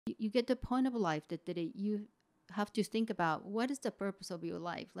you get the point of life that you have to think about what is the purpose of your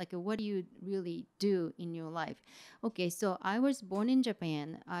life, like what do you really do in your life. Okay, so I was born in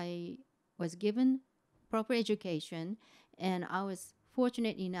Japan. I was given proper education, and I was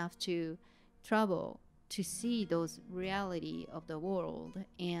fortunate enough to travel to see those reality of the world,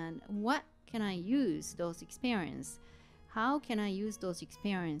 and what can I use those experience, how can I use those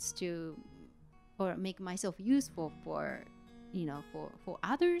experience to or make myself useful for for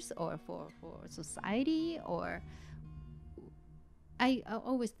others or for society. Or I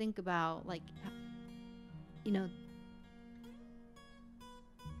always think about like you know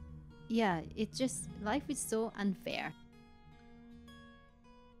yeah, it's just life is so unfair.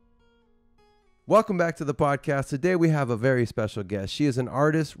 Welcome back to the podcast. Today we have a very special guest. She is an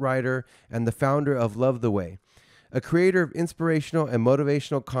artist, writer, and the founder of Lovetheway, a creator of inspirational and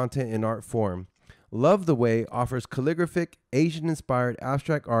motivational content in art form. Lovetheway offers calligraphic, Asian-inspired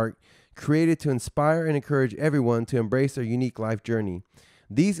abstract art created to inspire and encourage everyone to embrace their unique life journey.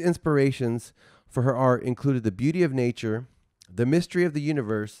 These inspirations for her art included the beauty of nature, the mystery of the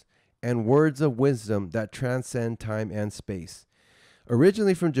universe, and words of wisdom that transcend time and space.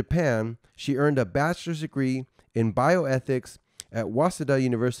 Originally from Japan, she earned a bachelor's degree in bioethics at Waseda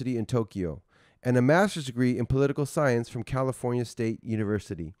University in Tokyo and a master's degree in political science from California State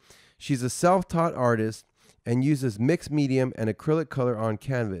University. She's a self-taught artist and uses mixed medium and acrylic color on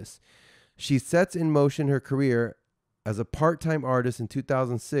canvas. She sets in motion her career as a part-time artist in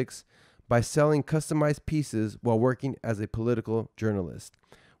 2006 by selling customized pieces while working as a political journalist.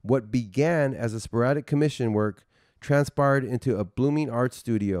 What began as a sporadic commission work transpired into a blooming art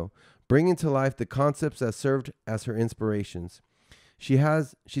studio, bringing to life the concepts that served as her inspirations.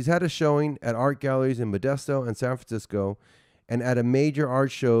 She's had a showing at art galleries in Modesto and San Francisco, and at a major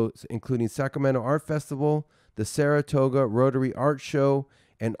art shows including Sacramento Art Festival, the Saratoga Rotary Art Show,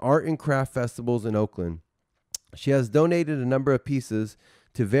 and art and craft festivals in Oakland. She has donated a number of pieces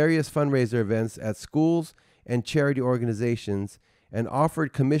to various fundraiser events at schools and charity organizations, and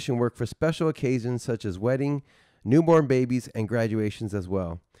offered commission work for special occasions such as wedding, newborn babies, and graduations as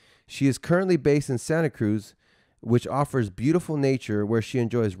well. She is currently based in Santa Cruz, which offers beautiful nature where she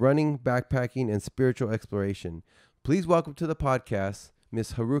enjoys running, backpacking, and spiritual exploration. Please welcome to the podcast,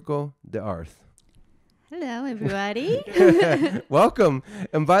 Miss Haruko DeArth. Hello, everybody. Welcome.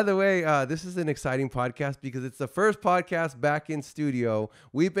 And by the way, this is an exciting podcast because it's the first podcast back in studio.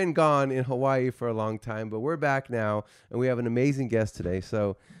 We've been gone in Hawaii for a long time, but we're back now, and we have an amazing guest today.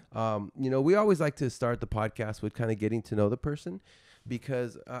 So, we always like to start the podcast with kind of getting to know the person,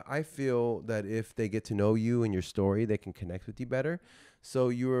 because I feel that if they get to know you and your story, they can connect with you better. So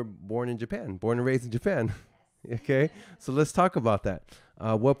you were born and raised in Japan. Okay, so let's talk about that.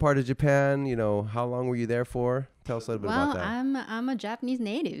 What part of Japan? How long were you there for? Tell us a little bit about that. I'm a Japanese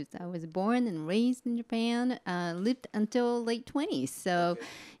native. I was born and raised in Japan. Lived until late 20s. So, okay.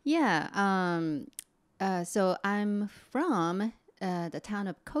 Yeah. So I'm from the town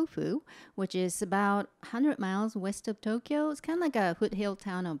of Kofu, which is about 100 miles west of Tokyo. It's kind of like a foothill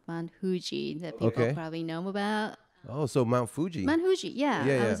town of Mount Fuji that people probably know about. Oh, so Mount Fuji. Mount Fuji, yeah.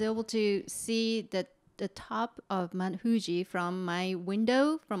 Yeah. I was able to see the top of Mount Fuji from my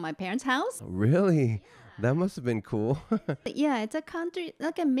window from my parents' house. Really? That must have been cool. Yeah, it's a country,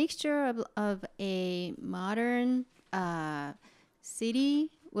 like a mixture of a modern city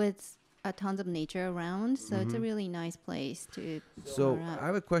with tons of nature around. So it's a really nice place to So I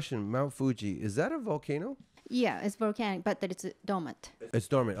have a question. Mount Fuji, is that a volcano? Yeah, it's volcanic, but it's dormant. It's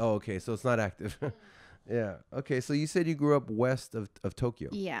dormant. Oh, okay. So it's not active. Yeah. Okay. So you said you grew up west of Tokyo.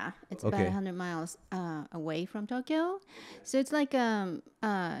 Yeah, it's about 100 miles away from Tokyo. So it's like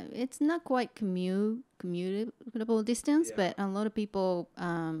it's not quite commutable distance, but a lot of people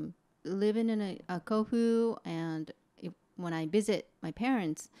living in a Kofu, and when I visit my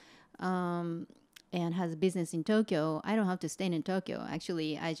parents and has a business in Tokyo, I don't have to stay in Tokyo.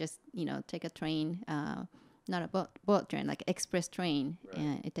 Actually, I just take a train. Not a bullet train, like express train,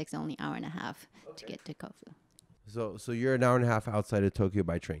 and it takes only an hour and a half to get to Kofu. So you're an hour and a half outside of Tokyo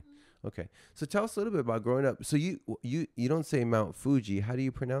by train. Okay. So tell us a little bit about growing up. So you don't say Mount Fuji. How do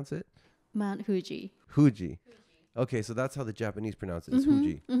you pronounce it? Mount Fuji. Fuji. Okay, so that's how the Japanese pronounce it. It's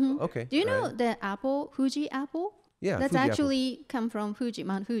Fuji. Okay. Do you know the apple, Fuji apple? Yeah. That's Fuji actually come from Fuji,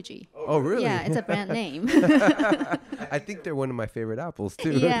 Mount Fuji. Oh, really? Yeah, it's a brand name. I think they're one of my favorite apples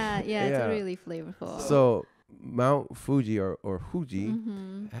too. Yeah, it's really flavorful. So Mount Fuji or Fuji,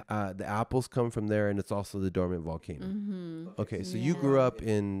 the apples come from there, and it's also the dormant volcano. Okay, so you grew up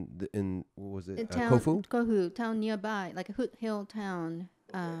in what was it? Kofu? Kofu, town nearby, like a foothill town.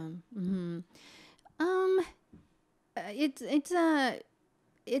 It's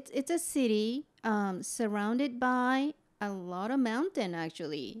it's a city surrounded by a lot of mountain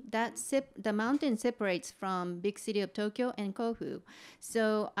actually. The mountain separates from big city of Tokyo and Kofu.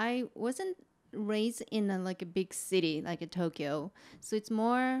 So I wasn't raised in like a big city like a Tokyo. So it's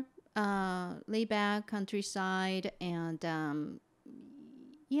more laid back countryside and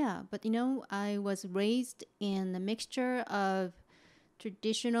yeah, but I was raised in a mixture of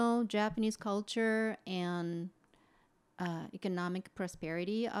traditional Japanese culture and economic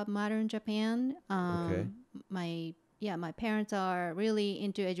prosperity of modern Japan. Okay. My parents are really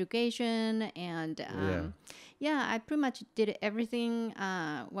into education, and Yeah. yeah, I pretty much did everything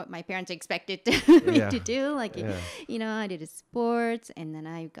what my parents expected me Yeah. to do. Like, Yeah. I did sports, and then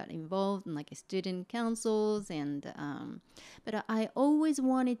I got involved in like student councils, and but I always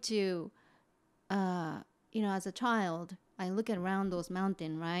wanted to as a child, I look around those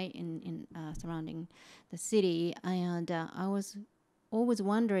mountains, right, in surrounding the city, and I was always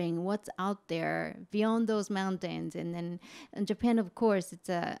wondering what's out there beyond those mountains. And then in Japan, of course, it's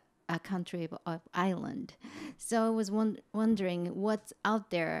a country of island. So I was wondering what's out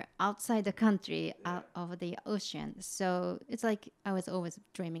there outside the country, out of the ocean. So it's like I was always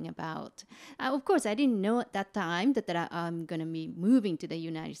dreaming about. Of course, I didn't know at that time that I'm going to be moving to the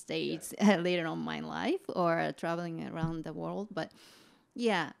United States later on in my life or traveling around the world. But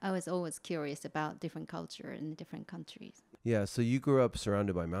yeah, I was always curious about different culture in different countries. Yeah. So you grew up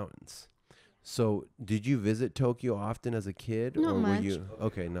surrounded by mountains. So did you visit Tokyo often as a kid, Not or were much. you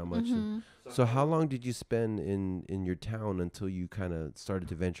okay? Not much. Hmm. So how long did you spend in your town until you kind of started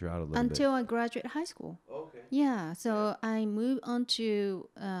to venture out a little bit? Until I graduated high school. Okay. Yeah, so I moved on to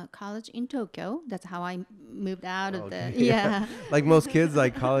college in Tokyo. That's how I moved out of the, Okay. yeah. Like most kids,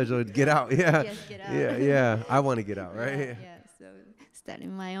 like college would get out. Yeah. Yes, get out. Yeah. Yeah. I want to get out, right? Yeah, so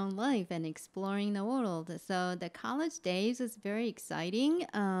starting my own life and exploring the world. So the college days was very exciting.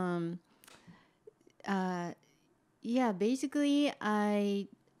 Uh, yeah, basically I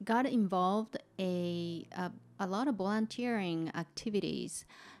got involved a lot of volunteering activities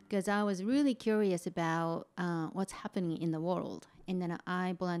because I was really curious about what's happening in the world. And then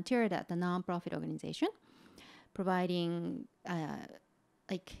I volunteered at the nonprofit organization, providing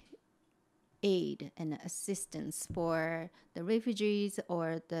like aid and assistance for the refugees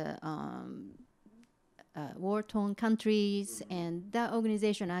or the war-torn countries. And that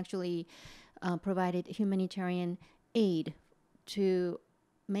organization actually provided humanitarian aid to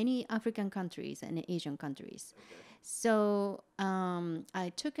many African countries and Asian countries. So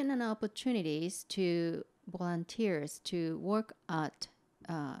I took in an opportunities to volunteers to work at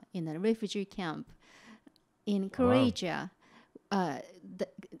in a refugee camp in Croatia, the,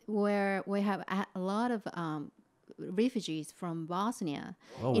 where we have a lot of refugees from Bosnia.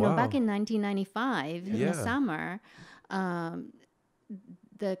 Oh, Back wow. in 1995 in the Yeah. summer, um,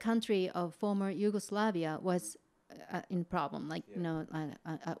 the country of former Yugoslavia was in problem, like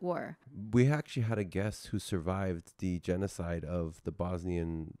at war. We actually had a guest who survived the genocide of the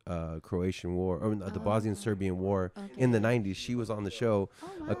Bosnian Croatian War, or the Bosnian Serbian War in the 90s. She was on the show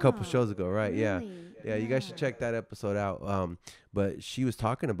a couple shows ago, right? Yeah. Really? Yeah, you guys should check that episode out. But she was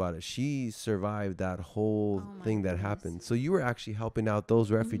talking about it. She survived that whole Oh my thing that goodness. happened. So you were actually helping out those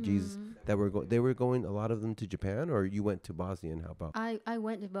refugees that they were going, a lot of them, to Japan, or you went to Bosnia and help out? I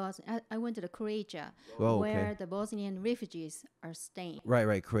went to Bosnia. I went to the Croatia, Oh, where okay. the Bosnian refugees are staying.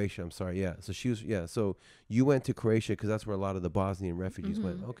 Right, Croatia. I'm sorry. Yeah. So she was, yeah. So you went to Croatia because that's where a lot of the Bosnian refugees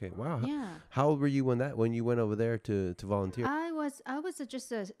went. Okay. Wow. Yeah. How old were you when you went over there to volunteer? I was just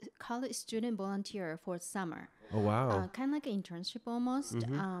a college student volunteer for summer. Oh, wow. Kind of like an internship almost.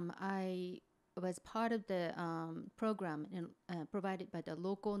 I was part of the program provided by the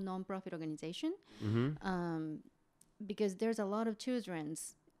local nonprofit organization, because there's a lot of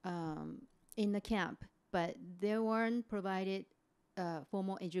children's in the camp, but they weren't provided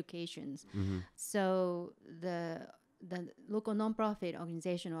formal educations. So the local nonprofit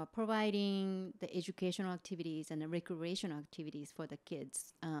organization are providing the educational activities and the recreational activities for the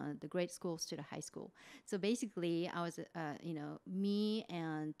kids, the grade schools to the high school. So basically, I was, me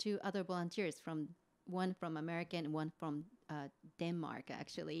and two other volunteers one from America and one from Denmark,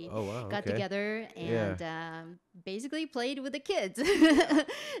 actually, Oh, wow. got Okay. together and Yeah. basically played with the kids.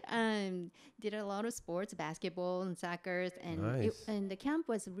 Did a lot of sports, basketball and soccer, and Nice. and the camp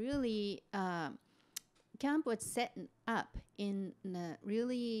was really camp was set up in a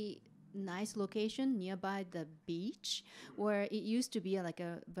really nice location nearby the beach, where it used to be like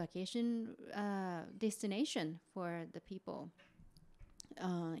a vacation destination for the people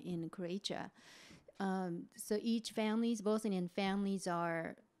in Croatia. So each Bosnian families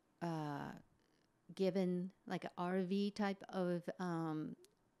are given like an RV type of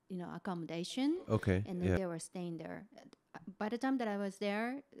accommodation, Okay. and then Yeah. they were staying there. By the time that I was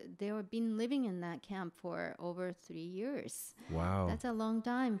there, they were been living in that camp for over 3 years. Wow. That's a long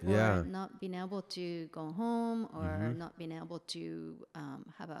time for Yeah. not being able to go home or Mhm. not being able to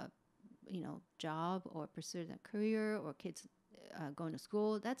have a job or pursue a career, or kids going to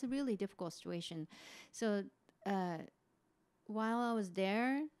school. That's a really difficult situation. So while I was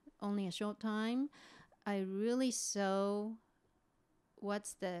there, only a short time, I really saw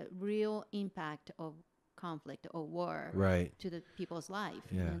what's the real impact of conflict or war Right. to the people's life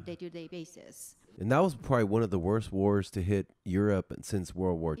Yeah. on a day-to-day basis. And that was probably one of the worst wars to hit Europe since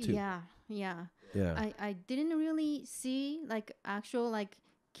World War II. Yeah, yeah. Yeah. I didn't really see like actual like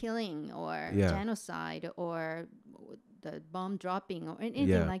killing or Yeah. genocide or the bomb dropping or anything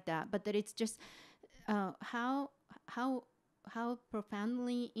Yeah. like that, but that it's just how how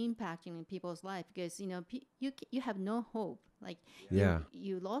profoundly impacting in people's life, because you have no hope, like Yeah.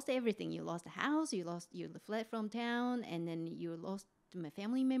 you lost everything. You lost the house, you fled from town, and then you lost my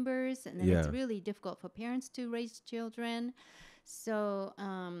family members, and then it's Yeah. really difficult for parents to raise children. So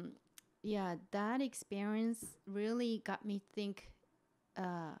yeah, that experience really got me think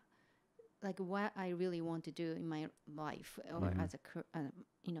like what I really want to do in my life, or as a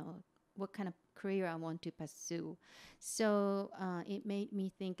what kind of career I want to pursue. So it made me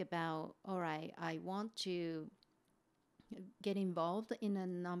think about, all right, I want to get involved in a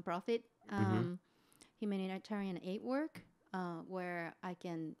nonprofit Mhm. humanitarian aid work, where I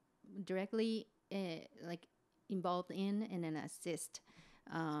can directly like involved in and then assist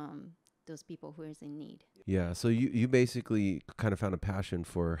those people who is in need. Yeah. So you basically kind of found a passion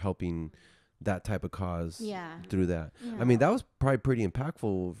for helping that type of cause Yeah. through that. I Yeah. mean, that was probably pretty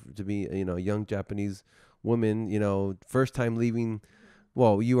impactful to be, a young Japanese woman, first time leaving.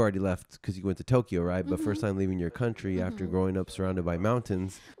 Well, you already left because you went to Tokyo, right? But first time leaving your country after growing up surrounded by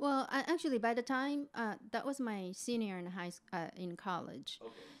mountains. Well, actually, by the time that was my senior in in college,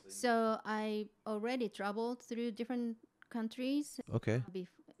 so I already traveled through different countries. Okay.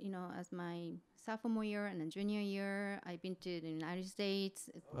 As my sophomore year and then junior year, I've been to the United States,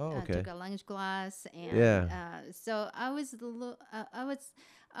 Oh, okay. took a language class, and Yeah. so I was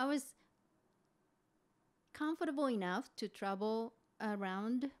comfortable enough to travel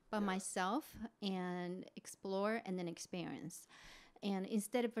around by myself and explore and then experience. And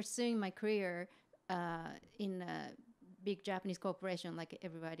instead of pursuing my career in a big Japanese corporation like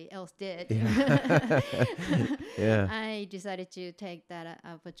everybody else did, Yeah. Yeah. I decided to take that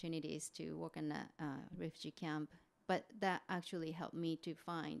opportunities to work in a refugee camp. But that actually helped me to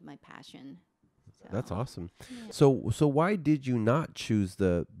find my passion. So, That's awesome. yeah. So why did you not choose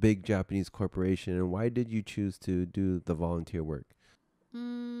the big Japanese corporation, and why did you choose to do the volunteer work?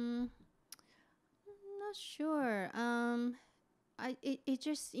 Not sure. It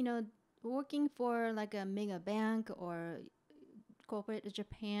just working for like a mega bank or corporate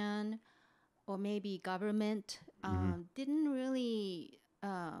Japan or maybe government didn't really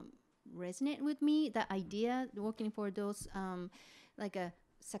resonate with me. The idea working for those like a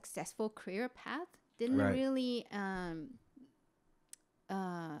successful career path didn't Right. really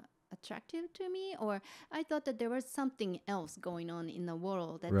attractive to me, or I thought that there was something else going on in the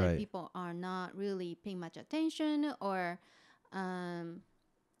world that the Right. people are not really paying much attention, or um,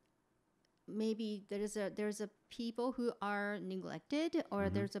 maybe there's a people who are neglected, or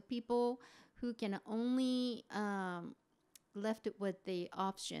there's a people who can only left with the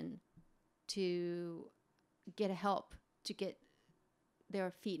option to get help to get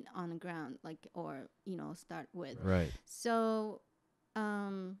their feet on the ground, like, or start with. Right. So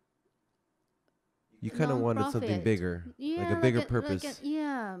You kind of wanted something nonprofit. bigger, like Yeah, a bigger purpose.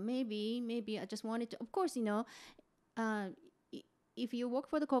 yeah, maybe I just wanted to, of course, uh, if you work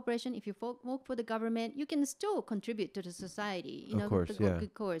for the corporation, if you work for the government, you can still contribute to the society, Of course, yeah.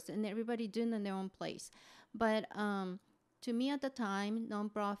 good course, and everybody doing in their own place. But to me at the time,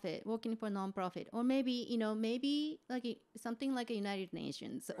 nonprofit, working for nonprofit, or maybe like something like a United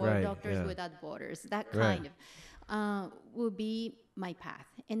Nations or Right, Doctors yeah. Without Borders, that Right. kind of will be my path,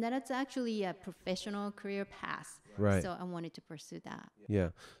 and that's actually a professional career path. Right. So I wanted to pursue that. Yeah.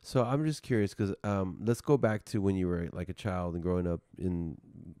 So I'm just curious because let's go back to when you were like a child and growing up in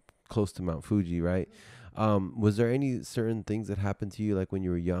close to Mount Fuji, right? Was there any certain things that happened to you like when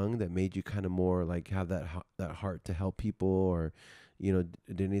you were young that made you kind of more like have that heart to help people, or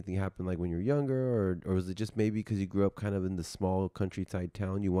did anything happen like when you were younger, or was it just maybe because you grew up kind of in the small countryside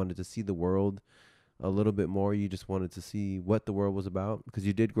town, you wanted to see the world a little bit more, you just wanted to see what the world was about because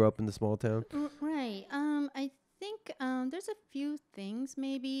you did grow up in the small town? Right. I think there's a few things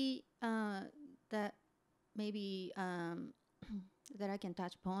maybe that maybe that I can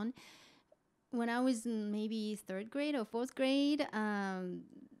touch upon. When I was in maybe third grade or fourth grade, I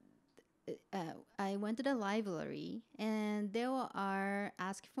went to the library, and they are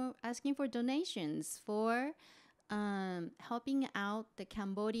asking for donations for helping out the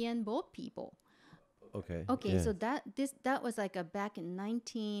Cambodian boat people. Okay. Okay, Yeah. so that was like a back in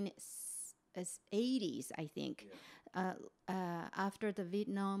 1980s, I think. After the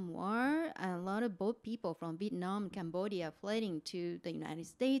Vietnam War, a lot of boat people from Vietnam and Cambodia flooding to the United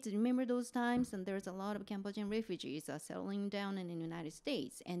States. Remember those times? And there's a lot of Cambodian refugees settling down in the United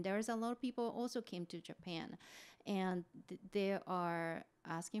States. And there's a lot of people also came to Japan. And they are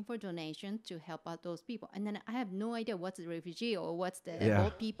asking for donation to help out those people. And then I have no idea what's the refugee or what's the Yeah.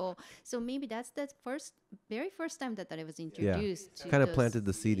 boat people. So maybe that's the very first time that I was Yeah. introduced to Kind of those. planted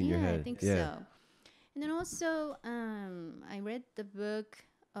the seed in your Yeah, head. I think Yeah. so. And then also, I read the book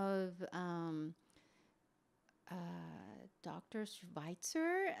of Dr.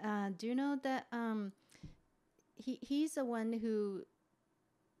 Schweitzer. Do you know that he's the one who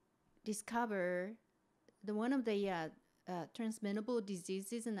discovered one of the transmittable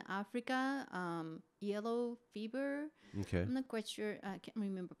diseases in Africa, yellow fever. Okay. I'm not quite sure. I can't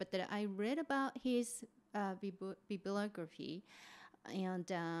remember, but that I read about his bibliography,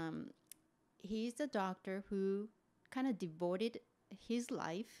 and he's a doctor who kind of devoted his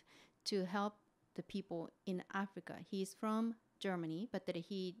life to help the people in Africa. He's from Germany, but that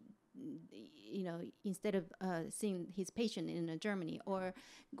he, instead of seeing his patient in Germany or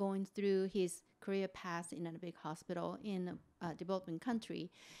going through his career path in a big hospital in a developing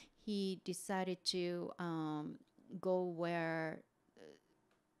country, he decided to go where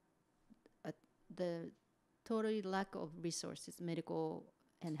the totally lack of resources, medical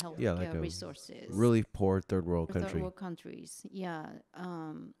and healthcare like resources. Really poor third world Third country. world countries, yeah.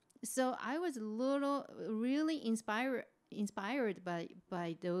 So I was really inspired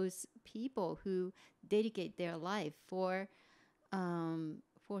by those people who dedicate their life for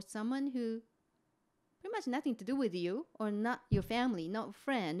someone who pretty much nothing to do with you or not your family, not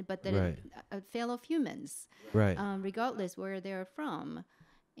friend, but that Right. a fellow humans, Right. regardless where they're from.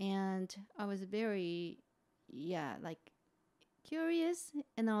 And I was very, like curious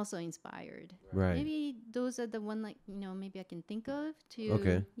and also inspired. Right. Maybe those are the one maybe I can think of to.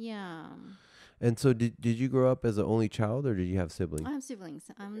 Okay. Yeah. And so did you grow up as an only child, or did you have siblings? I have siblings.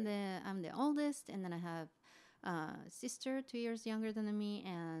 I'm the oldest, and then I have a sister 2 years younger than me,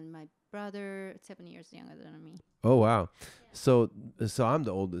 and my brother 7 years younger than me. Oh wow. So I'm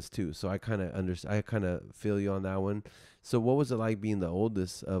the oldest too. So I kind of feel you on that one. So what was it like being the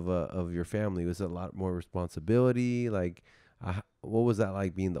oldest of your family? Was it a lot more responsibility? Like what was that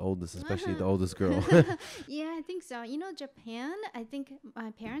like being the oldest, especially the oldest girl? Yeah, I think so. Japan, I think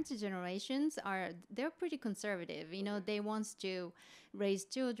my parents' generations they're pretty conservative. They want to raise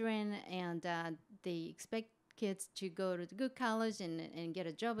children, and they expect kids to go to the good college and get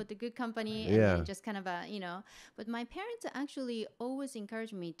a job at the good company, and Yeah. then just kind of but my parents actually always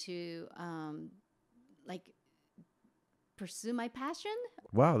encouraged me to like pursue my passion.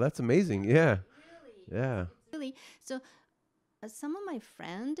 Wow, that's amazing. Yeah. Yeah. Really. So some of my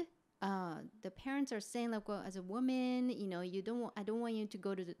friend, the parents are saying like, well, as a woman, I don't want you to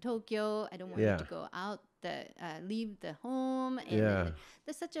go to Tokyo. I don't want Yeah. you to go out leave the home. And Yeah.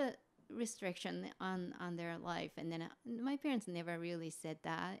 there's such a restriction on their life. And then my parents never really said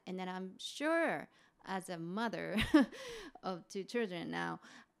that. And then I'm sure as a mother of 2 children now,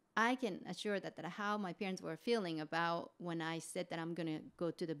 I can assure that how my parents were feeling about when I said that I'm going to go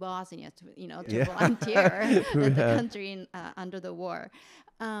to the Bosnia to Yeah. volunteer at the Yeah. country under the war.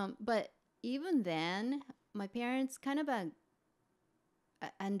 But even then, my parents kind of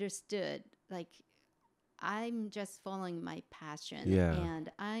understood, like, I'm just following my passion, Yeah.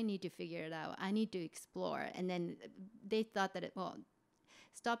 and I need to figure it out. I need to explore. And then they thought that,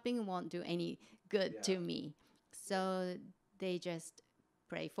 stopping won't do any good to me. So they just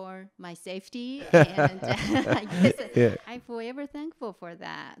pray for my safety, and I guess Yeah. I'm forever thankful for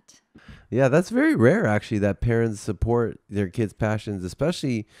that. Yeah, that's very rare actually that parents support their kids' passions,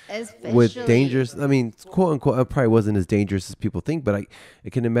 especially with dangerous. I mean, quote unquote, it probably wasn't as dangerous as people think, but I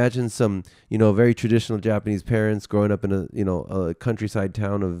can imagine some, very traditional Japanese parents growing up in a countryside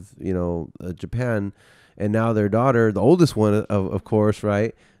town of, Japan, and now their daughter, the oldest one, of course,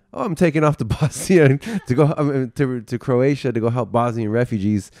 right? Oh, I'm taking off to Bosnia to go to Croatia to go help Bosnian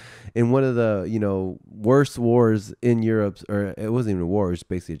refugees in one of the worst wars in Europe, or it wasn't even a war; it was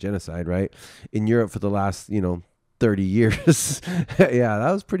basically a genocide, right? In Europe for the last 30 years. Yeah,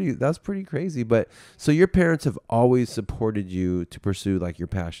 that was pretty crazy. But so your parents have always supported you to pursue like your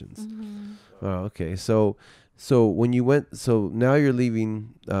passions. Mm-hmm. Oh, okay. So So when you went, so now you're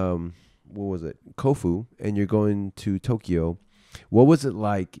leaving, what was it, Kofu, and you're going to Tokyo. What was it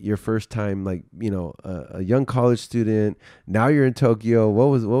like your first time, like, a young college student? Now you're in Tokyo. What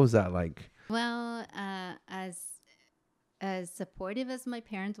was that like? Well, as supportive as my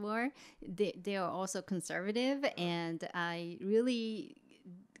parents were, they are also conservative, and I really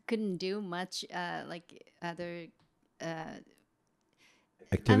couldn't do much like other. Uh,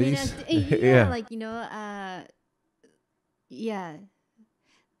 I mean, Activities? yeah, Yeah. like yeah,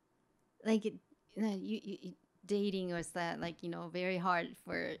 like dating was that like very hard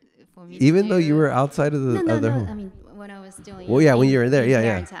for me to Even though you do. were outside of No, the no, other no. home. I mean, when I was still Well, yeah, when you were there. in Yeah, yeah.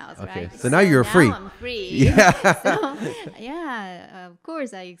 parents' house, Okay. right? So now So you're now free. I'm free. Yeah. So yeah, of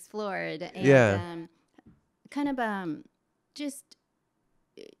course I explored and Yeah. kind of just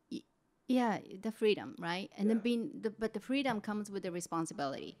y- yeah, the freedom, right? And then but the freedom comes with the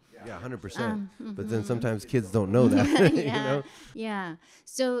responsibility. Yeah, 100%. But then Mhm. sometimes kids don't know that, Yeah, yeah.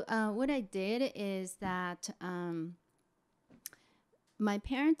 So what I did is that my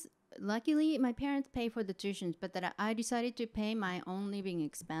parents, luckily, my parents pay for the tuitions, but that I decided to pay my own living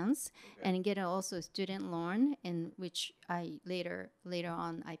expense and get also a student loan, in which I later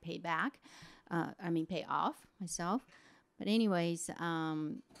on I pay back. Pay off myself. But anyways,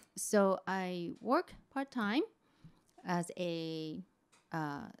 so I work part time as a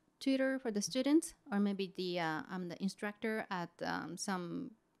tutor for the students, or maybe I'm the instructor at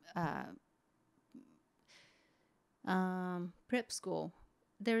some uh, prep school.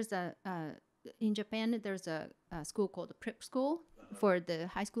 There's in Japan. There's a school called the prep school for the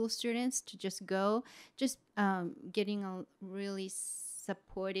high school students to just go, just getting a really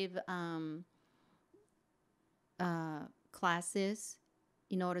supportive classes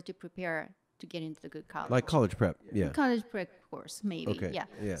in order to prepare to get into the good college. like college prep. Yeah. College prep course, maybe. Okay. Yeah.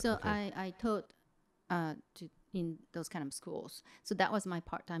 Yeah. So Okay. I taught to in those kind of schools. So that was my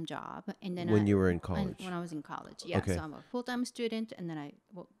part-time job. And then When you were in college. when I was in college, yeah. Okay. So I'm a full-time student, and then I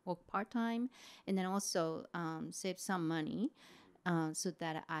work part-time, and then also save some money. So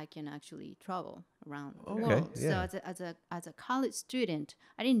that I can actually travel around the Okay, world. yeah. So as a college student,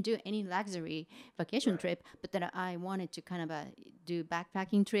 I didn't do any luxury vacation trip, but that I wanted to kind of do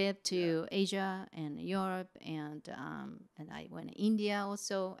backpacking trip to Asia and Europe, and I went to India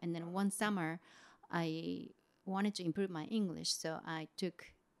also. And then one summer, I wanted to improve my English, so I took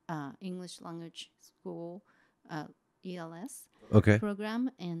English language school, ELS Okay. program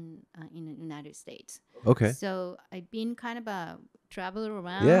in the United States. Okay. So I've been kind of a traveler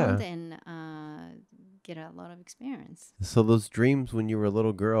around Yeah. and get a lot of experience. So those dreams when you were a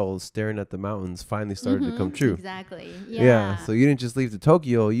little girl staring at the mountains finally started to come true. Exactly. Yeah. Yeah. So you didn't just leave to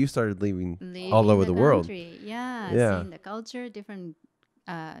Tokyo, you started leaving all Leaving over the world. country. Yeah. Yeah. Seeing the culture, different.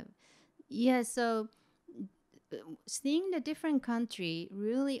 Yeah. So seeing the different country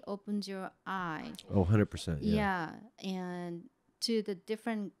really opens your eye. Oh, 100%. Yeah. Yeah. And to the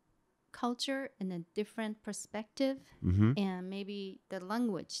different culture and a different perspective, Mm-hmm. and maybe the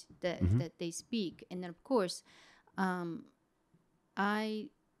language Mhm. that they speak. And then of course I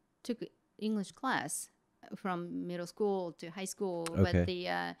took English class from middle school to high school, Okay. but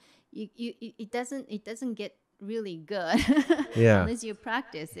it doesn't get really good Yeah. unless you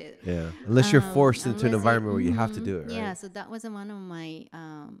practice it. Yeah. Unless you're forced into an Unless environment where you have to do it, right? Yeah, so that was one of my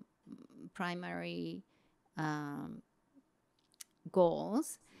primary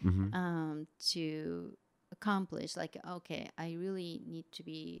goals Mm-hmm. to accomplish. Like, okay, I really need to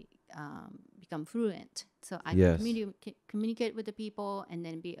become fluent, so I Yes. can communicate with the people, and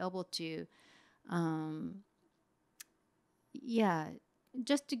then be able to, yeah,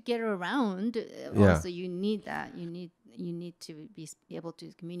 just to get around. Yeah. Also, you need that. You need to be able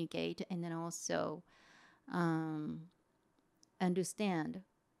to communicate, and then also understand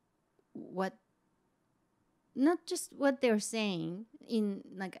what, not just what they're saying in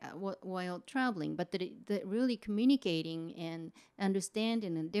like while traveling, but that really communicating and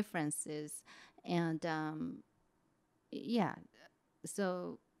understanding the differences. And yeah,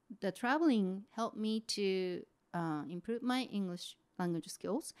 so the traveling helped me to improve my English language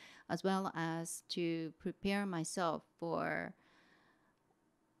skills, as well as to prepare myself for,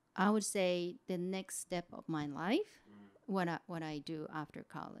 I would say, the next step of my life, what I do after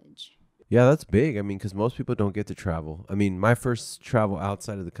college. Yeah, that's big. I mean, because most people don't get to travel. I mean, my first travel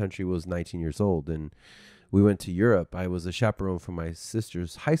outside of the country was 19 years old, and we went to Europe. I was a chaperone for my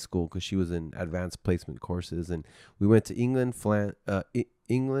sister's high school because she was in advanced placement courses, and we went to England, France,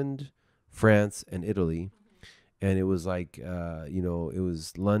 and Italy. And it was like, it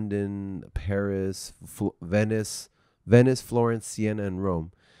was London, Paris, Venice, Florence, Siena, and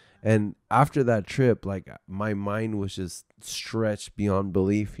Rome. And after that trip, like my mind was just stretched beyond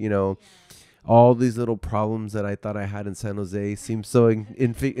belief. You know, all these little problems that I thought I had in San Jose seemed so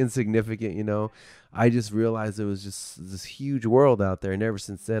insignificant. You know, I just realized it was just this huge world out there. And ever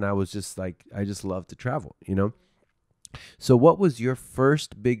since then, I was just like, I just love to travel. You know. So, what was your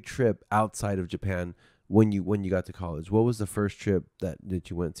first big trip outside of Japan when you got to college? What was the first trip that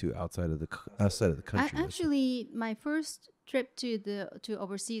you went to outside of the country? Actually, my first trip to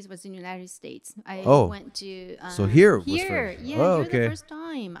overseas was in the United States. I Oh, went to so here was here, first. yeah, Oh, here the okay. first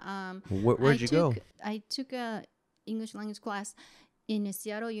time. Where'd you go? I took a English language class in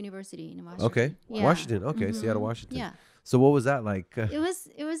Seattle University in Okay, Washington. Yeah. Washington. Okay, Seattle, Mhm. Washington. Yeah. So, what was that like? It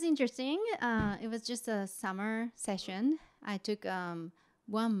was interesting. It was just a summer session. I took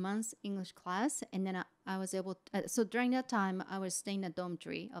 1 month English class, and then I was able. So during that time, I was staying in a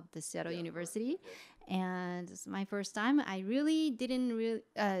dormitory of the Seattle University, and it's my first time. I really didn't really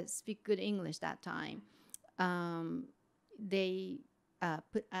speak good English that time. They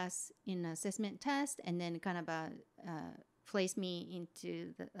put us in an assessment test, and then kind of place me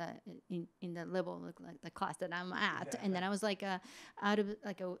into the in the level like the class that I'm at, and then I was like out of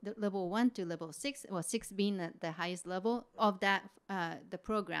like the level 1 to level 6, well 6 being the highest level of that the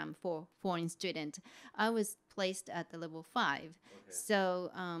program for foreign student. I was placed at the level 5. So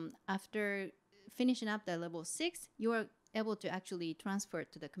after finishing up the level 6, you are able to actually transfer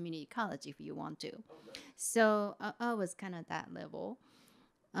to the community college if you want to. So I was kind of that level.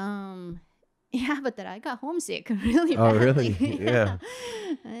 Yeah, but then I got homesick really Oh, badly. really? Yeah.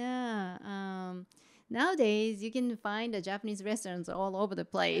 Yeah. Nowadays, you can find the Japanese restaurants all over the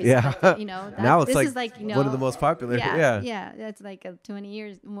place. Yeah. But, you know, Now it's this like is like, you know, one of the most popular. yeah, Yeah. yeah. That's like 20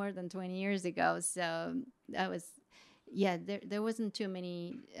 years, more than 20 years ago. So that was, yeah, there wasn't too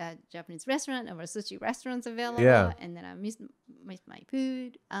many Japanese restaurant or sushi restaurants available. Yeah. And then I missed my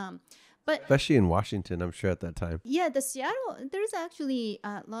food. But Especially in Washington, I'm sure at that time. yeah, the Seattle, there's actually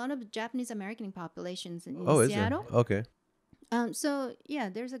a lot of Japanese American populations in Oh, is there? Seattle. Okay. So yeah,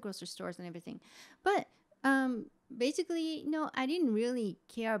 there's a grocery stores and everything, but basically, no, I didn't really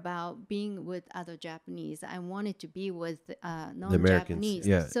care about being with other Japanese. I wanted to be with non-Japanese,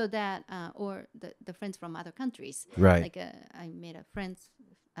 yeah. so that or the friends from other countries. Right. Like I made a friends,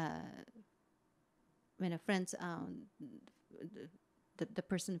 made a friends. The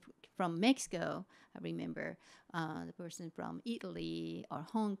person from Mexico, I remember, the person from Italy or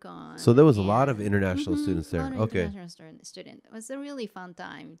Hong Kong. So there was a lot of international students there. A lot of Okay. international student. It was a really fun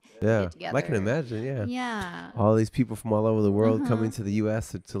time to Yeah. get together. I can imagine. Yeah. Yeah. All these people from all over the world coming to the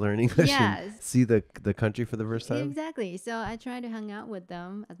U.S. to learn English and Yes. see the country for the first time. Exactly. So I try to hang out with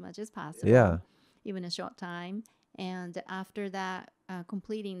them as much as possible. Yeah. Even a short time. And after that,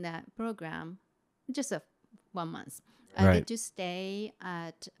 completing that program, just 1 month. I Right. get to stay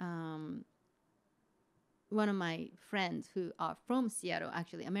at one of my friends who are from Seattle,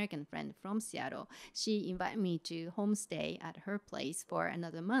 actually American friend from Seattle. She invited me to homestay at her place for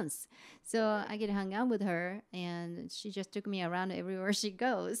another month. So I get to hang out with her, and she just took me around everywhere she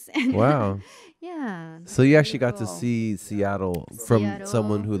goes. And Wow. yeah. So you actually really got to cool. see Seattle from Seattle.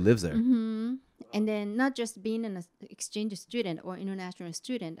 someone who lives there. Mm-hmm. And then not just being an exchange student or international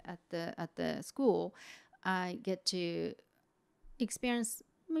student at the school, I get to experience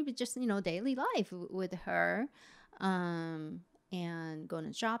maybe just daily life with her, and going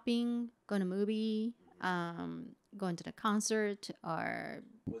to shopping, going to movie, going to the concert, or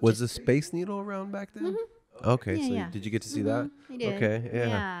Was the Space Needle around back then? Okay, Yeah, so yeah. did you get to see that? I did. Okay, yeah.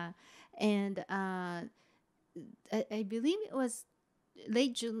 Yeah. And I believe it was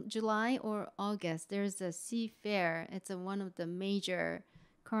late July or August. There's a sea fair. It's one of the major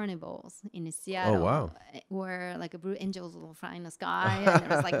carnivals in Seattle. wow. Where like a blue angels will fly in the sky, and it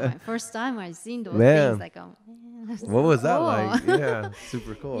was like my first time I've seen those Man. things. Like, oh man, that's What so was that cool. like? Yeah,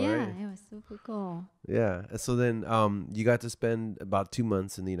 super cool, Yeah, right? it was super cool. Yeah. And so then you got to spend about 2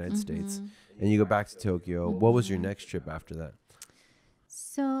 months in the United States and you go back to Tokyo. What was your next trip after that?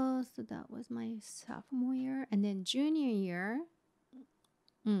 So that was my sophomore year, and then junior year,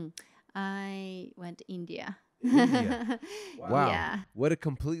 I went to India. India. Wow. Yeah, What a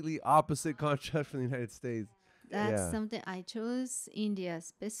completely opposite contrast from the United States. that's Yeah. something I chose India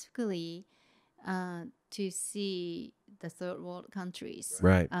specifically to see the third world countries.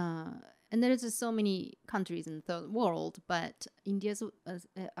 Right. And there's just so many countries in the third world, but India's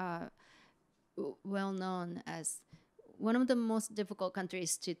well known as one of the most difficult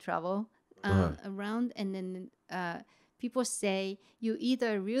countries to travel around. And then people say you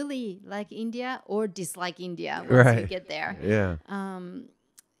either really like India or dislike India once you Right. get there. Yeah.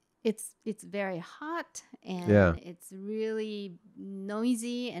 it's very hot, Yeah. and it's really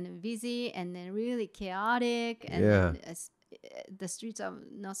noisy and busy, and then really chaotic, and Yeah. then the streets are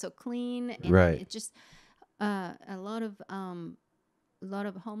not so clean, and then Right. it's just a lot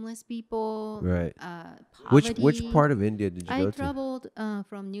of homeless people, Right. Which poverty. part of India did you I go to? traveled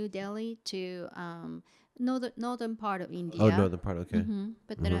from New Delhi to northern part of Oh, India. northern part. Okay.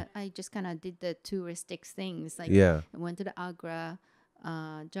 But then Hmm. I just kind of did the touristic things. Like Yeah. I went to the Agra,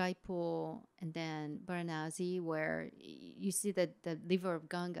 Jaipur, and then Varanasi, where you see the river of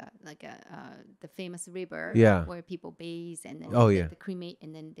Ganga, like the famous river Yeah. where people bathe, and then Oh they, yeah. they cremate,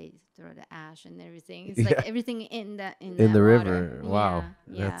 and then they throw the ash and everything. It's like Yeah. everything in that In the water. river. Wow.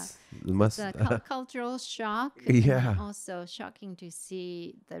 Yeah, yeah. That's it So it's must. a cultural shock, and then Yeah. also shocking to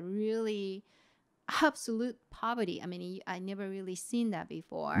see the really absolute poverty. I mean, I never really seen that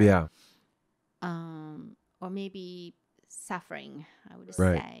before. Yeah. Or maybe suffering, I would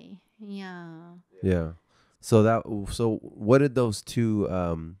Right. say. Yeah. Yeah. So what did those two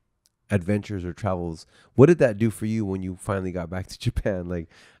adventures or travels, what did that do for you when you finally got back to Japan? Like,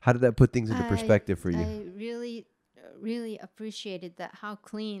 how did that put things into perspective for you? I really appreciated that how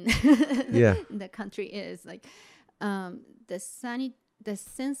clean Yeah. the country is. Like the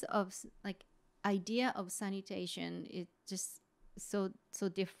sense of like idea of sanitation is just so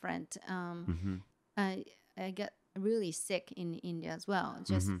different. Mm-hmm. I got really sick in India as well,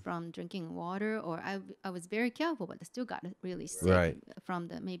 just Mm-hmm. from drinking water. Or I was very careful, but I still got really sick Right. from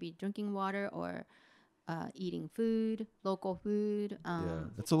the maybe drinking water or eating food, local food. Yeah.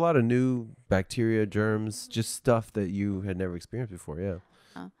 That's a lot of new bacteria, germs, just stuff that you had never experienced before. Yeah.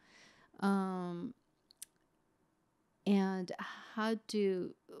 Um, and how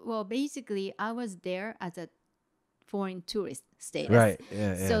to, well, basically, I was there as a foreign tourist status. Right.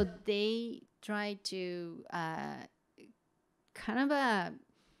 Yeah. Yeah. So they try to kind of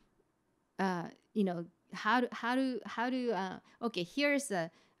okay, here's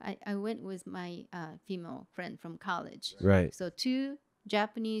I went with my female friend from college. Right. So two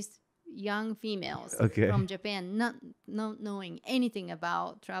Japanese young females Okay. from Japan, not knowing anything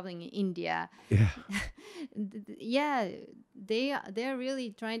about traveling in India. Yeah. Yeah, they're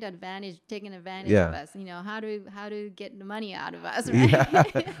really trying to taking advantage Yeah. of us. How to get the money out of us, right?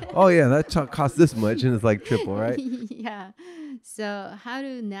 Yeah. Oh yeah, that costs this much, and it's like triple, right? Yeah. So how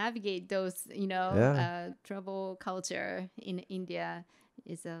to navigate those, Yeah. trouble culture in India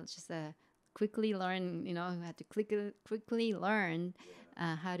is just a quickly learn. You have to quickly learn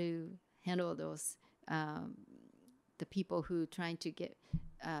how to handle those the people who trying to get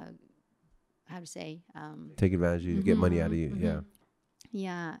how to say Take advantage of you, get money out of you. Yeah.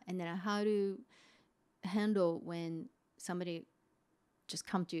 yeah, and then how to handle when somebody just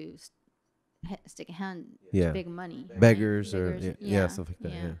come to stick a hand Yeah. to big money, right? Beggars or Beggars, yeah, stuff like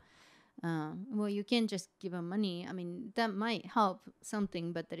that. Yeah. well, you can't just give them money. I mean, that might help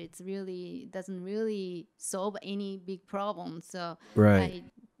something, but that it's really doesn't really solve any big problem. So Right.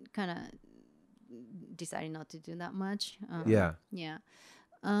 I kind of decided not to do that much. Yeah. Yeah.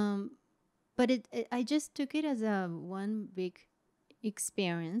 But I just took it as a one big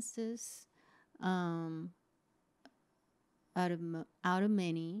experiences um, out of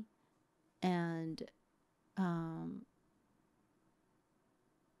many, and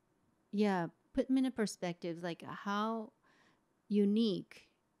yeah, put me in a perspective like how unique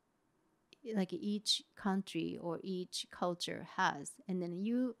like each country or each culture has, and then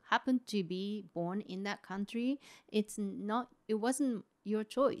you happen to be born in that country. It wasn't your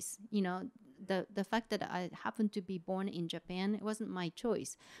choice. The fact that I happened to be born in Japan, it wasn't my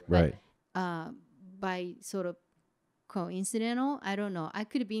choice. Right. But by sort of coincidental, I don't know, I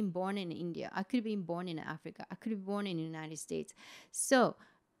could have been born in India, I could have been born in Africa, I could have been born in the United States. So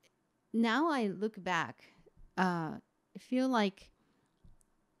now I look back, I feel like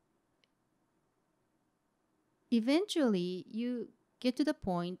eventually you get to the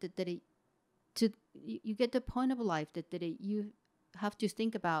point you get to the point of life that you have to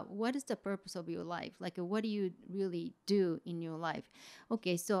think about what is the purpose of your life, like what do you really do in your life.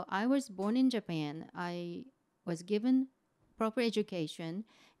 Okay, so I was born in Japan, I was given proper education,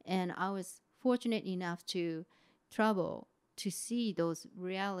 and I was fortunate enough to travel to see those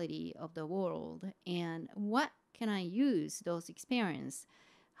reality of the world, and what can I use those experience,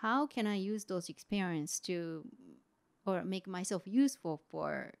 how can I use those experience to or make myself useful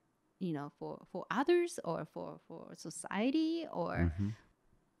for for others or for society, or Mm-hmm.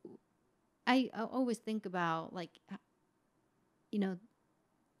 I always think about like you know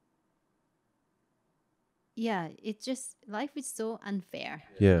yeah, it's just life is so unfair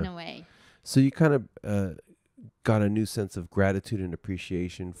Yeah. in a way. So you kind of got a new sense of gratitude and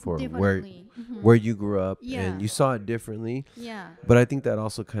appreciation for Definitely. where you grew up, Yeah. and you saw it differently. Yeah. But I think that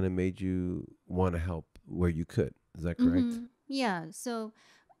also kind of made you want to help where you could. Is that correct? Yeah. So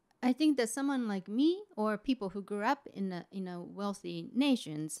I think that someone like me or people who grew up in a wealthy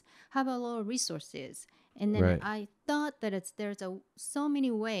nations have a lot of resources, and then Right. I thought that there's so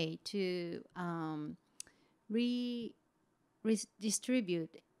many way to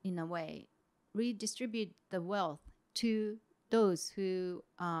redistribute in a way, redistribute the wealth to those who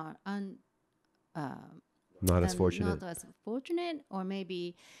are Not as fortunate. not as fortunate, or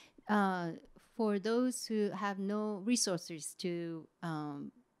maybe for those who have no resources to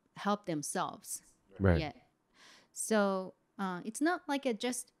help themselves Right. yet. So it's not like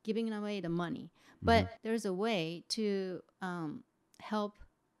just giving away the money, but there's a way to help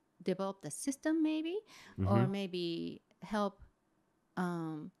develop the system, maybe, or maybe help.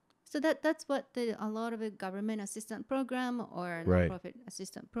 So that's what a lot of a government assistance program or Right. nonprofit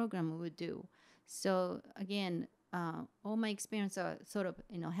assistance program would do. So again, all my experience are sort of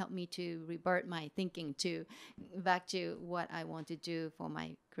help me to revert my thinking to back to what I want to do for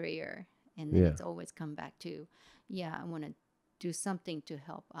my career, and then Yeah. it's always come back to, I want to do something to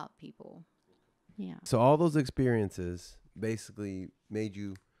help out people. Yeah. So all those experiences basically made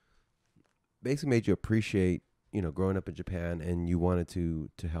you appreciate, growing up in Japan, and you wanted to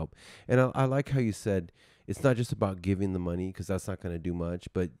help. And I like how you said it's not just about giving the money, because that's not going to do much,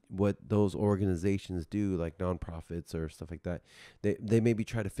 but what those organizations do, like nonprofits or stuff like that, they maybe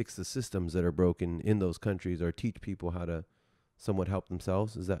try to fix the systems that are broken in those countries, or teach people how to somewhat help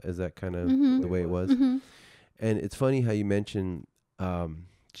themselves. Is that kind of the way it was? And it's funny how you mentioned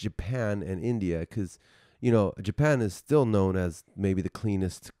Japan and India, because Japan is still known as maybe the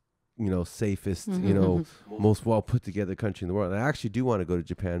cleanest, safest, most well put together country in the world. And I actually do want to go to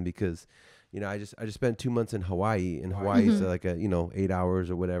Japan because, I just spent 2 months in Hawaii, and Hawaii is like a 8 hours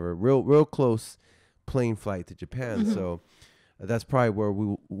or whatever, real close plane flight to Japan. So that's probably where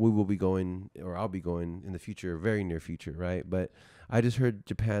we will be going, or I'll be going in the future, very near future, right? But I just heard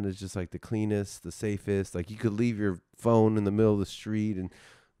Japan is just like the cleanest, the safest. Like you could leave your phone in the middle of the street and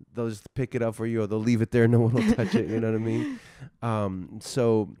they'll just pick it up for you, or they'll leave it there. No one will touch it. You know what I mean?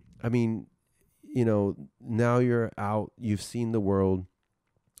 So, I mean, now you're out, you've seen the world.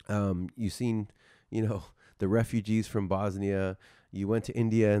 You've seen, the refugees from Bosnia. You went to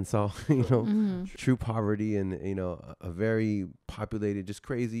India and saw, true poverty, and, a very populated, just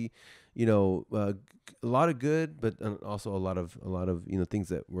crazy, a lot of good, but also a lot of, things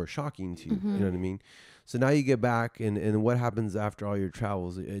that were shocking to you. You know what I mean? So now you get back, and what happens after all your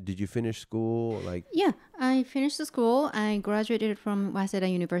travels? Did you finish school? Yeah, I finished the school. I graduated from Waseda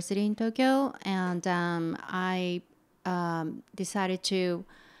University in Tokyo, and I decided to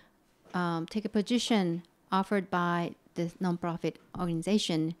take a position offered by this nonprofit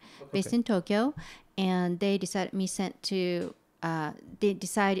organization based in Tokyo, and they sent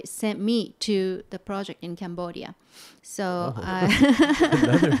me to the project in Cambodia. So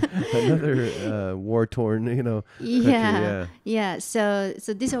another war torn, country, yeah. So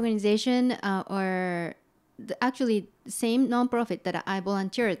this organization or actually the same nonprofit that I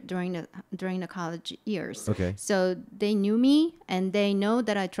volunteered during the college years. Okay. So they knew me, and they know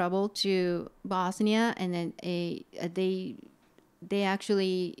that I traveled to Bosnia, and then they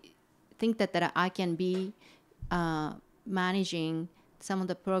actually think that I can be managing some of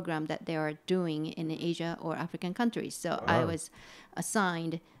the program that they are doing in Asia or African countries. So I was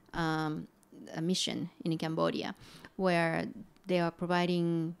assigned a mission in Cambodia, where they are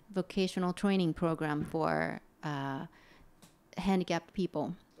providing vocational training program for handicapped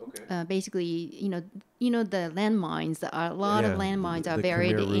people. Okay. Basically, the landmines. A lot of landmines are the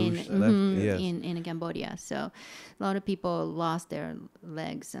buried Khmer in Cambodia. So a lot of people lost their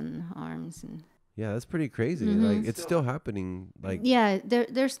legs and arms. And yeah, that's pretty crazy. Like it's still happening. Like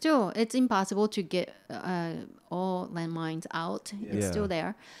they're still. It's impossible to get all landmines out. It's still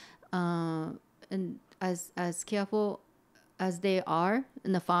there, and as careful as they are,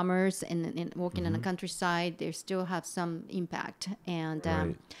 and the farmers and working in the countryside, they still have some impact.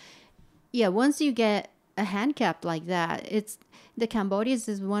 And once you get a handicap like that, the Cambodia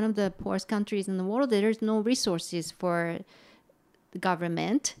is one of the poorest countries in the world. There's no resources for the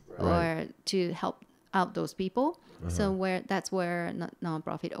government or to help out those people. So that's where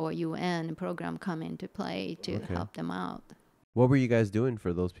nonprofit or UN program come into play to help them out. What were you guys doing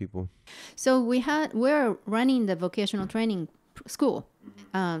for those people? So we're running the vocational training school.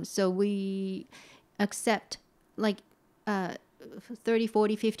 So we accept like 30,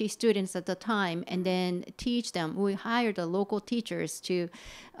 40, 50 students at the time, and then teach them. We hire the local teachers to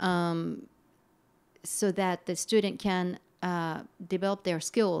so that the student can develop their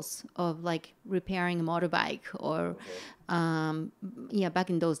skills of like repairing a motorbike or back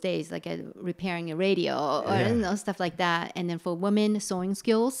in those days, like repairing a radio or stuff like that. And then for women, sewing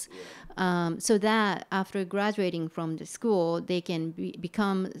skills, so that after graduating from the school, they can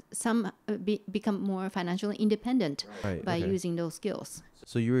become more financially independent by using those skills.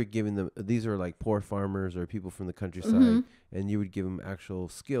 So you were giving them, these are like poor farmers or people from the countryside, and you would give them actual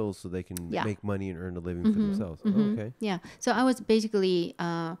skills so they can make money and earn a living for themselves. Oh, okay. Yeah. So I was basically,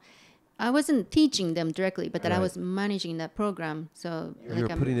 I wasn't teaching them directly, but that I was managing that program. So you were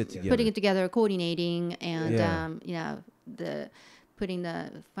putting it together, coordinating, and putting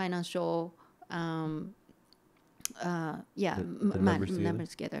the financial numbers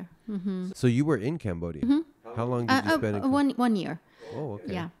together. So you were in Cambodia. How long did you spend in Cambodia? 1 year. Oh,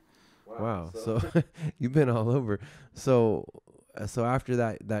 okay. Yeah. Wow. So you've been all over. So after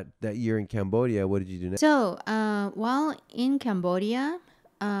that year in Cambodia, what did you do next? So while in Cambodia,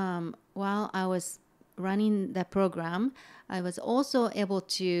 while I was running the program, I was also able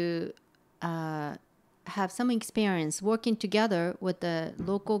to have some experience working together with the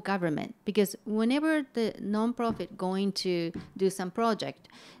local government, because whenever the nonprofit going to do some project,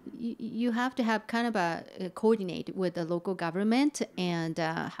 you have to have kind of a coordinate with the local government and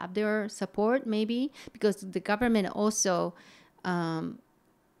have their support, maybe, because the government also the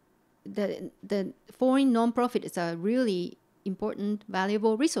foreign nonprofit is a really important,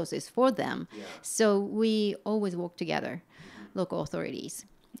 valuable resources for them. So we always work together, local authorities.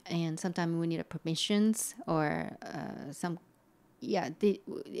 And sometimes we need permissions or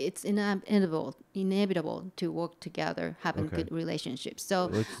it's inevitable to work together, having good relationships. So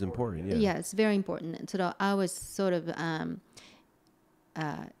which is important, yeah, it's very important. So I was sort of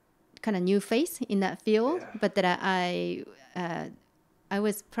kind of new face in that field, but that I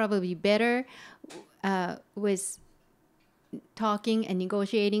was probably better with talking and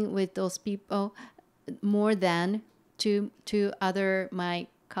negotiating with those people more than to other my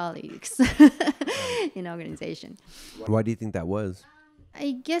colleagues in organization. Why do you think that was?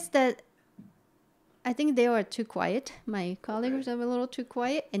 I guess that I think they were too quiet. My colleagues are a little too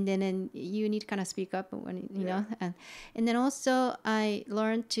quiet, and then you need to kind of speak up when you know. And then also I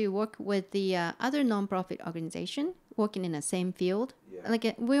learned to work with the other nonprofit organization working in the same field.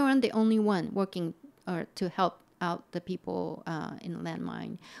 Like we weren't the only one working or to help out the people in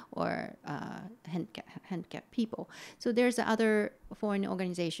landmine or handicapped people. So there's other foreign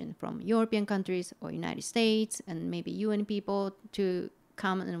organization from European countries or United States and maybe UN people to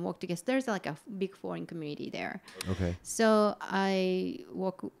come and work together. There's like a big foreign community there. Okay. So I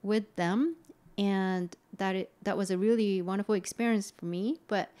work with them, and that was a really wonderful experience for me.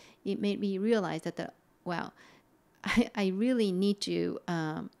 But it made me realize that I really need to.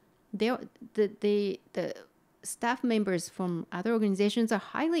 The staff members from other organizations are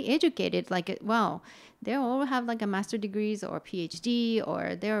highly educated. Like, wow, they all have like a master degrees or PhD,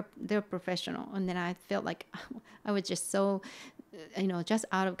 or they're professional. And then I felt like I was just so, just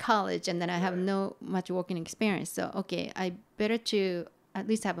out of college, and then I have no much working experience. So okay, I better to at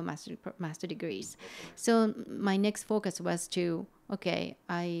least have a master degrees. So my next focus was to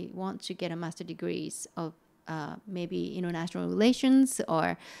I want to get a master degrees of maybe international relations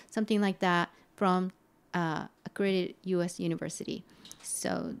or something like that from accredited U.S. university.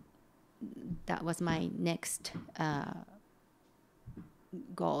 So that was my next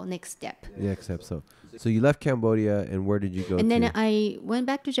goal, next step. Next step. So you left Cambodia, and where did you go? And then I went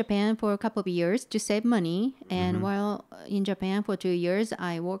back to Japan for a couple of years to save money. And while in Japan for 2 years,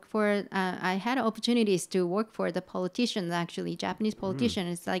 I worked for. I had opportunities to work for the politicians. Actually, Japanese politician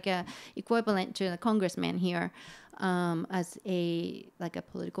is like a equivalent to a congressman here. As a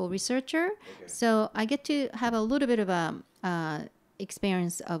political researcher. So I get to have a little bit of a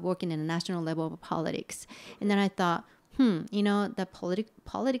experience of working in a national level of politics. And then I thought, the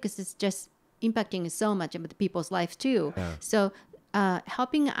politics is just impacting so much of the people's lives too. Yeah. So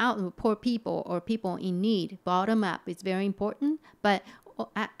helping out poor people or people in need, bottom up, is very important. But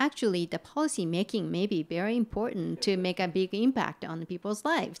actually, the policy making may be very important to make a big impact on people's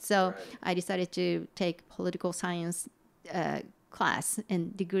lives. So I decided to take political science class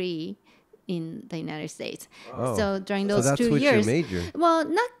and degree in the United States. Oh. So during those 2 years, your major. Well,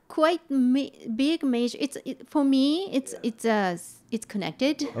 not quite big major. For me, it's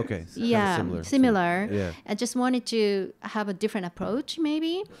connected. Okay. So yeah, similar. Yeah. I just wanted to have a different approach.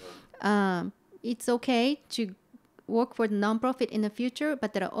 Maybe it's okay to work for the nonprofit in the future,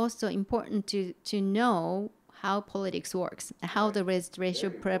 but that are also important to know how politics works, how the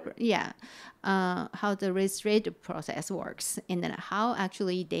registration how the registration process works, and then how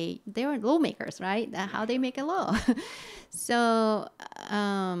actually they are lawmakers, right? How they make a law. So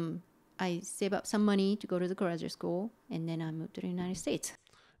I save up some money to go to the graduate school, and then I moved to the United States.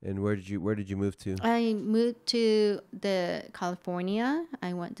 And where did you move to? I moved to the California.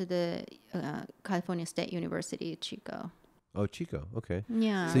 I went to the California State University, Chico. Oh, Chico. Okay.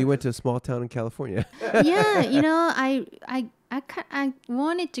 Yeah. So you went to a small town in California. Yeah, I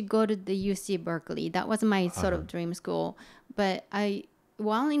wanted to go to the UC Berkeley. That was my sort of dream school. But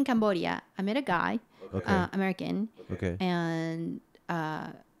while in Cambodia, I met a guy, American. Okay. And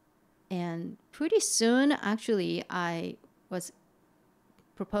pretty soon, actually, I was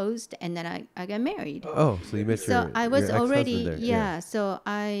proposed, and then I got married. Oh, so you met your I was your already ex-husband there. So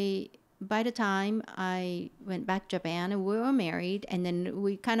by the time I went back to Japan, we were married, and then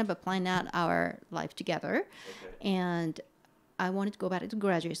we kind of planned out our life together. And I wanted to go back to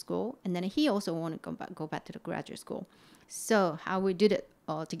graduate school, and then he also wanted to go back to the graduate school. So how we did it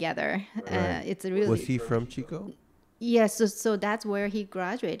all together, Right. It's really. Was he from Chico? Yeah, so that's where he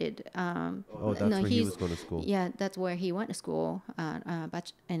graduated. Oh, that's where he was going to school. Yeah, that's where he went to school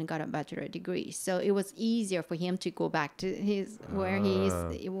and got a bachelor degree. So it was easier for him to go back to where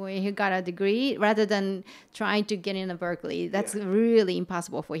he got a degree rather than trying to get into Berkeley. That's really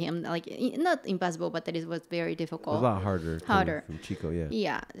impossible for him. Like, not impossible, but that it was very difficult. A lot harder. Harder. From Chico, yeah.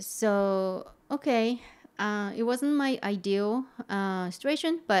 Yeah. So okay, it wasn't my ideal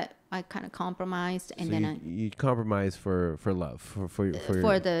situation, but I kind of compromised, and So then you compromise for love, for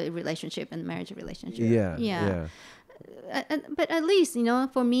the relationship and marriage relationship. Yeah. But at least,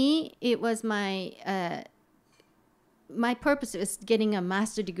 for me, it was my purpose was getting a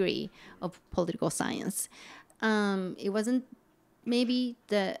master degree of political science. It wasn't maybe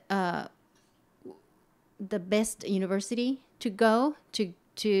the best university to go to.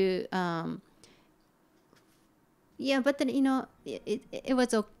 But then it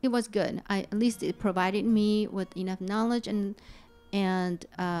was good. At least it provided me with enough knowledge and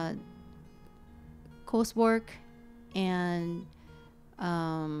coursework and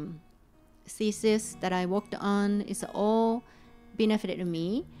thesis that I worked on. It's all benefited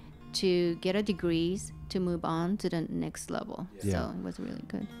me to get a degrees to move on to the next level. Yeah. So it was really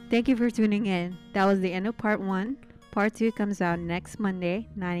good. Thank you for tuning in. That was the end of part 1. Part 2 comes out next Monday,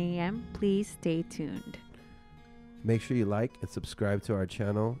 9 a.m. Please stay tuned. Make sure you like and subscribe to our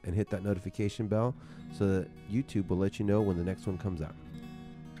channel and hit that notification bell so that YouTube will let you know when the next one comes out.